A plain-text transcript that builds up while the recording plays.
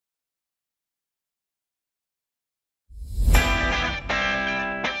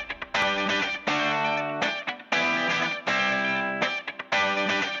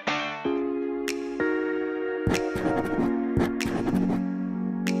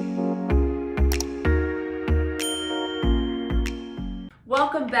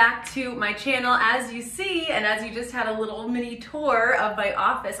welcome back to my channel. As you see, and as you just had a little mini tour of my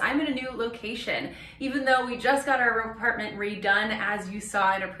office, I'm in a new location. Even though we just got our apartment redone, as you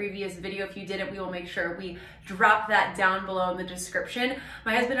saw in a previous video, if you didn't, we will make sure we drop that down below in the description.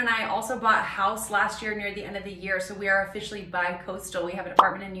 My husband and I also bought a house last year near the end of the year, so we are officially bi-coastal. We have an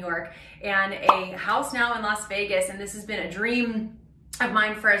apartment in New York and a house now in Las Vegas, and this has been a dream of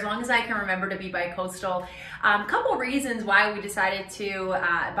mine for as long as I can remember to be bi-coastal. Couple reasons why we decided to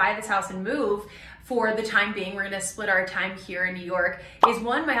buy this house and move for the time being. We're gonna split our time here in New York. Is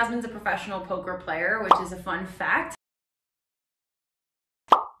one, my husband's a professional poker player, which is a fun fact.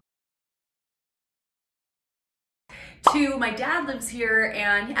 Two, my dad lives here,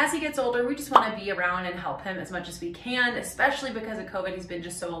 and as he gets older, we just want to be around and help him as much as we can, especially because of COVID, he's been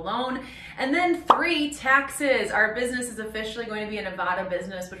just so alone. And then three, taxes. Our business is officially going to be a Nevada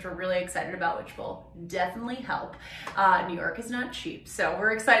business, which we're really excited about, which will definitely help. New York is not cheap, so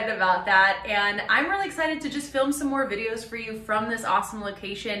we're excited about that. And I'm really excited to just film some more videos for you from this awesome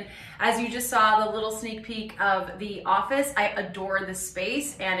location. As you just saw the little sneak peek of the office, I adore the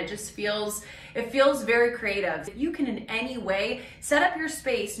space, and it just feels very creative. You can in any way set up your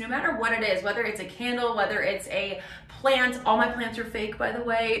space, no matter what it is, whether it's a candle, whether it's a plant. All my plants are fake, by the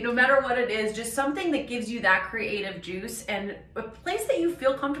way. No matter what it is, just something that gives you that creative juice and a place that you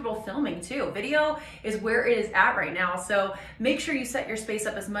feel comfortable filming too. Video is where it is at right now, so make sure you set your space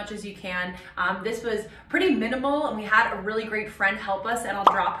up as much as you can. This was pretty minimal, and we had a really great friend help us, and I'll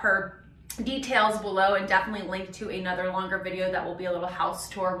drop her details below and definitely link to another longer video that will be a little house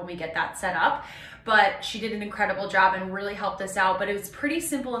tour when we get that set up. But she did an incredible job and really helped us out. But it was pretty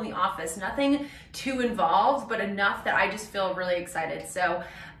simple in the office, nothing too involved, but enough that I just feel really excited. So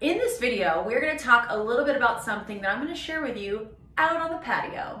in this video, we're gonna talk a little bit about something that I'm gonna share with you out on the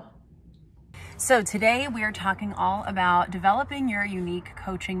patio. So today we are talking all about developing your unique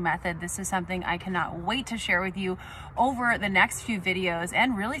coaching method. This is something I cannot wait to share with you over the next few videos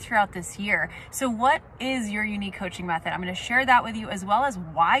and really throughout this year. So what is your unique coaching method? I'm going to share that with you, as well as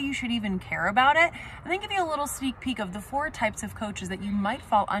why you should even care about it, and then give you a little sneak peek of the 4 types of coaches that you might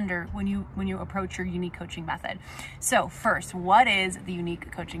fall under when you approach your unique coaching method. So first, what is the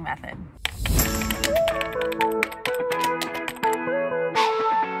unique coaching method?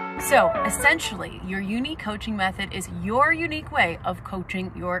 So essentially, your unique coaching method is your unique way of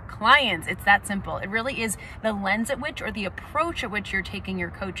coaching your clients. It's that simple. It really is the lens at which, or the approach at which you're taking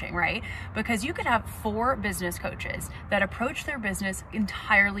your coaching, right? Because you could have 4 business coaches that approach their business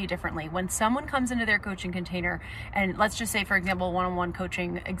entirely differently. When someone comes into their coaching container, and let's just say, for example, one-on-one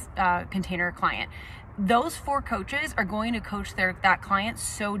coaching container client, those 4 coaches are going to coach that client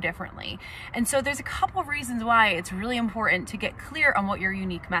so differently. And so there's a couple of reasons why it's really important to get clear on what your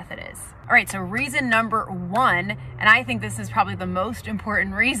unique method is. All right, so reason number 1, and I think this is probably the most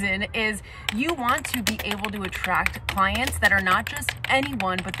important reason, is you want to be able to attract clients that are not just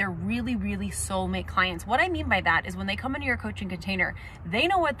anyone, but they're really, really soulmate clients. What I mean by that is when they come into your coaching container, they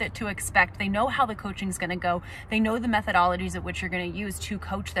know what to expect. They know how the coaching is going to go. They know the methodologies at which you're going to use to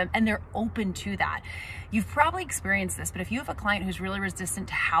coach them, and they're open to that. You've probably experienced this, but if you have a client who's really resistant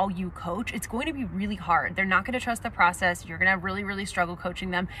to how you coach, it's going to be really hard. They're not going to trust the process. You're going to really, really struggle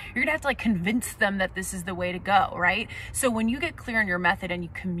coaching them. You're going to have to convince them that this is the way to go, right? So when you get clear on your method and you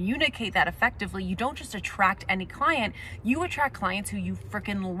communicate that effectively, you don't just attract any client, you attract clients who you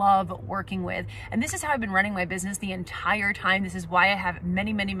freaking love working with. And this is how I've been running my business the entire time. This is why I have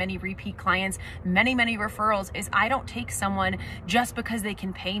many, many, many repeat clients, many, many referrals, is I don't take someone just because they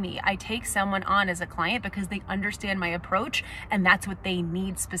can pay me. I take someone on as a client because they understand my approach, and that's what they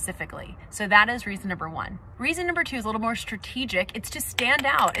need specifically. So that is reason number 1. Reason number 2 is a little more strategic. It's to stand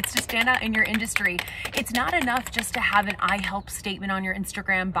out. It's to stand out in your industry. It's not enough just to have an I help statement on your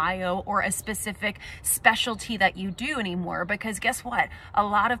Instagram bio or a specific specialty that you do anymore, because guess what? A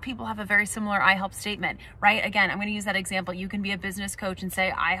lot of people have a very similar I help statement, right? Again, I'm going to use that example. You can be a business coach and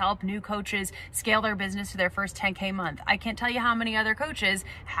say, I help new coaches scale their business to their first 10K month. I can't tell you how many other coaches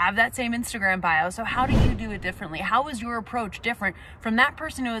have that same Instagram bio. So how do you do it differently? How is your approach different from that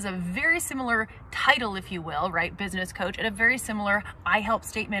person who has a very similar title, if you will, right? Business coach, and a very similar I help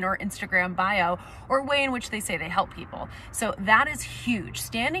statement or Instagram bio, or way in which they say they help people. So that is huge.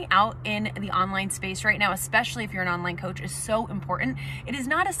 Standing out in the online space right now, especially if you're an online coach, is so important. It is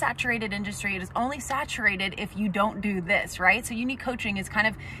not a saturated industry. It is only saturated if you don't do this, right? So unique coaching is kind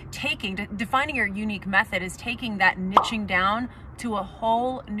of defining your unique method is taking that niching down to a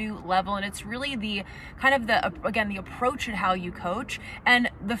whole new level. And it's really the kind of the approach at how you coach and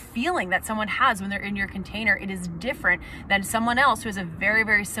the feeling that someone has when they're in your container. It is different than someone else who has a very,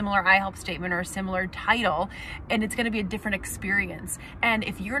 very similar I help statement or a similar title, and it's going to be a different experience. And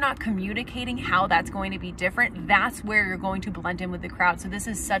if you're not communicating how that's going to be different, that's where you're going to blend in with the crowd. So this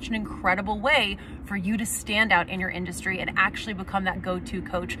is such an incredible way for you to stand out in your industry and actually become that go-to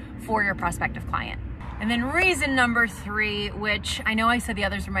coach for your prospective client. And then reason number 3, which I know I said the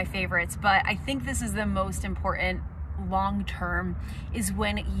others were my favorites, but I think this is the most important long term, is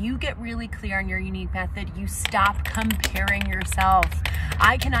when you get really clear on your unique method, you stop comparing yourself.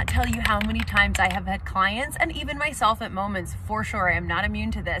 I cannot tell you how many times I have had clients, and even myself at moments, for sure, I am not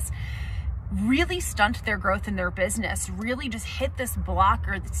immune to this, really stunt their growth in their business, really just hit this block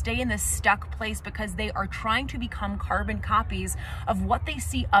or stay in this stuck place because they are trying to become carbon copies of what they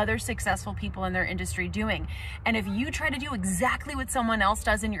see other successful people in their industry doing. And if you try to do exactly what someone else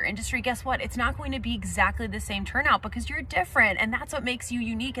does in your industry, guess what? It's not going to be exactly the same turnout because you're different, and that's what makes you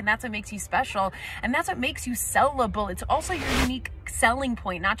unique, and that's what makes you special, and that's what makes you sellable. It's also your unique selling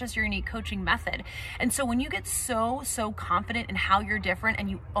point, not just your unique coaching method. And so when you get so confident in how you're different and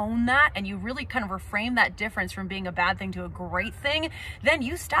you own that and you really kind of reframe that difference from being a bad thing to a great thing, then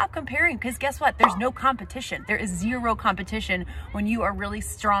you stop comparing, because guess what? There's no competition. There is zero competition when you are really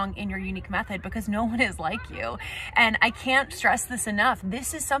strong in your unique method, because no one is like you. And I can't stress this enough.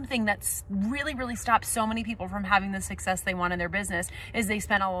 This is something that's really stops so many people from having the success they want in their business, is they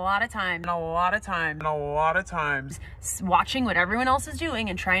spend a lot of time watching what everyone else is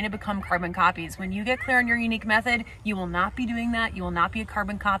doing and trying to become carbon copies. When you get clear on your unique method, you will not be doing that. You will not be a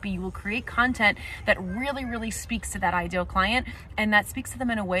carbon copy. You will create content that really speaks to that ideal client, and that speaks to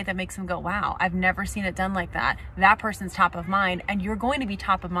them in a way that makes them go, wow, I've never seen it done like that. That person's top of mind, and you're going to be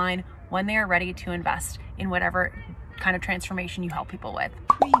top of mind when they are ready to invest in whatever kind of transformation you help people with.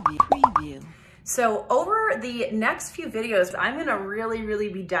 Preview. So over the next few videos, I'm gonna really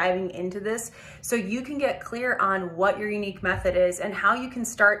be diving into this so you can get clear on what your unique method is and how you can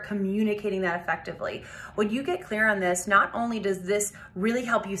start communicating that effectively. When you get clear on this, not only does this really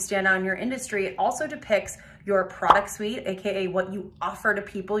help you stand out in your industry, it also depicts your product suite, AKA what you offer to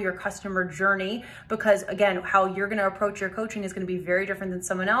people, your customer journey, because again, how you're gonna approach your coaching is gonna be very different than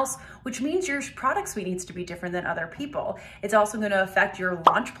someone else, which means your product suite needs to be different than other people. It's also gonna affect your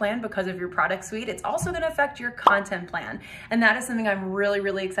launch plan because of your product suite. It's also gonna affect your content plan. And that is something I'm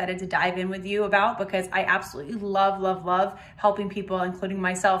really excited to dive in with you about, because I absolutely love helping people, including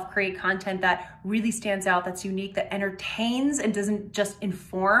myself, create content that really stands out, that's unique, that entertains and doesn't just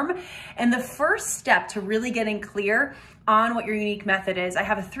inform. And the first step to really getting clear on what your unique method is, I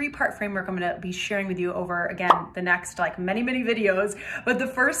have a 3-part framework I'm going to be sharing with you over, again, the next many videos. But the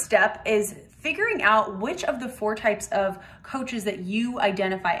first step is figuring out which of the 4 types of coaches that you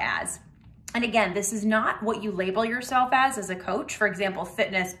identify as. And again, this is not what you label yourself as a coach. For example,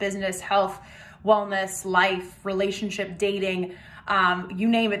 fitness, business, health, wellness, life, relationship, dating, you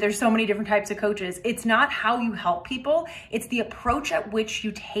name it. There's so many different types of coaches. It's not how you help people. It's the approach at which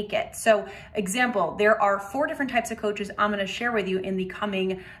you take it. So example, there are 4 different types of coaches I'm going to share with you in the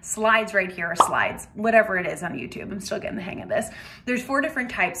coming slides right here, or slides, whatever it is on YouTube. I'm still getting the hang of this. There's 4 different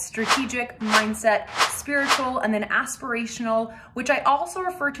types: strategic, mindset, spiritual, and then aspirational, which I also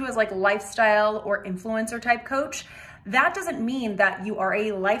refer to as lifestyle or influencer type coach. That doesn't mean that you are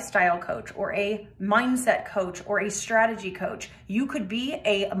a lifestyle coach or a mindset coach or a strategy coach. You could be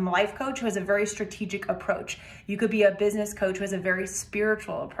a life coach who has a very strategic approach. You could be a business coach who has a very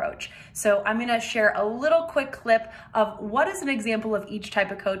spiritual approach. So I'm gonna share a little quick clip of what is an example of each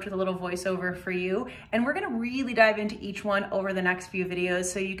type of coach with a little voiceover for you. And we're gonna really dive into each one over the next few videos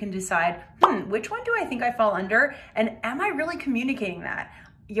so you can decide, which one do I think I fall under? And am I really communicating that?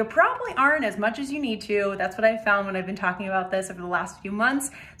 You probably aren't as much as you need to. That's what I've found when I've been talking about this over the last few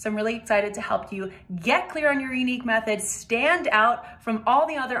months. So I'm really excited to help you get clear on your unique method, stand out from all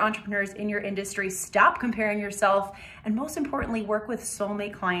the other entrepreneurs in your industry, stop comparing yourself, and most importantly, work with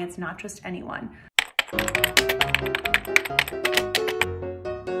soulmate clients, not just anyone.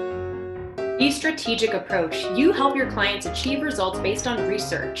 The strategic approach. You help your clients achieve results based on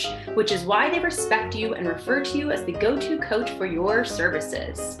research, which is why they respect you and refer to you as the go-to coach for your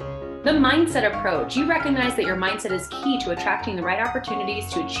services. The mindset approach. You recognize that your mindset is key to attracting the right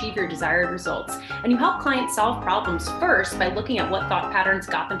opportunities to achieve your desired results, and you help clients solve problems first by looking at what thought patterns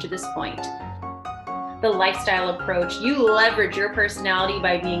got them to this point. The lifestyle approach. You leverage your personality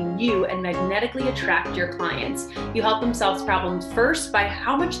by being you and magnetically attract your clients. You help them solve problems first by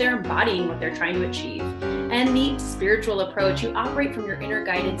how much they're embodying what they're trying to achieve. And the spiritual approach. You operate from your inner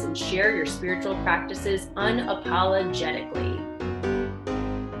guidance and share your spiritual practices unapologetically.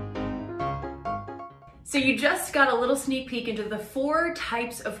 So you just got a little sneak peek into the 4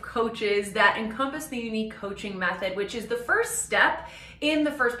 types of coaches that encompass the unique coaching method, which is the first step in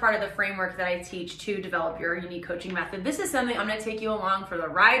the first part of the framework that I teach to develop your unique coaching method. This is something I'm going to take you along for the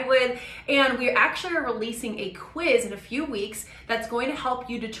ride with, and we actually are releasing a quiz in a few weeks that's going to help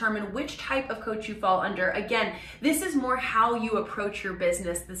you determine which type of coach you fall under. Again, this is more how you approach your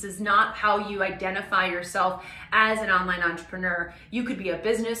business. This is not how you identify yourself as an online entrepreneur. You could be a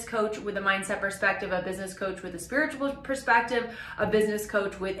business coach with a mindset perspective, a business coach with a spiritual perspective, a business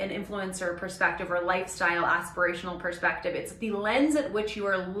coach with an influencer perspective or lifestyle aspirational perspective. It's the lens at which you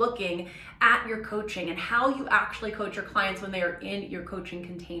are looking at your coaching and how you actually coach your clients when they are in your coaching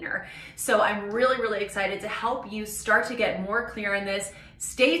container. So I'm really excited to help you start to get more clear on this.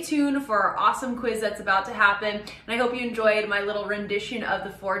 Stay tuned for our awesome quiz that's about to happen. And I hope you enjoyed my little rendition of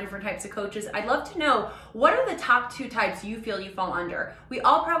the 4 different types of coaches. I'd love to know, what are the top 2 types you feel you fall under? We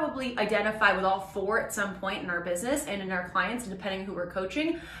all probably identify with all 4 at some point in our business and in our clients, and depending who we're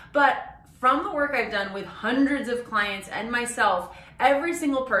coaching. But from the work I've done with hundreds of clients and myself, every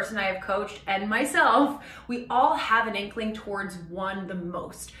single person I have coached and myself, we all have an inkling towards one the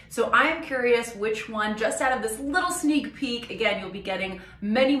most. So I am curious which one, just out of this little sneak peek, again, you'll be getting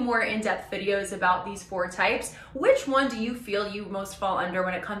many more in-depth videos about these 4 types. Which one do you feel you most fall under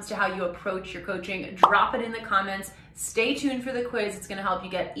when it comes to how you approach your coaching? Drop it in the comments. Stay tuned for the quiz. It's going to help you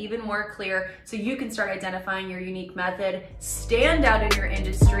get even more clear so you can start identifying your unique method, stand out in your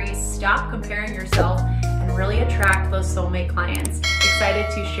industry, stop comparing yourself, and really attract those soulmate clients. Excited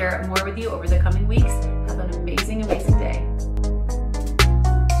to share more with you over the coming weeks. Have an amazing day.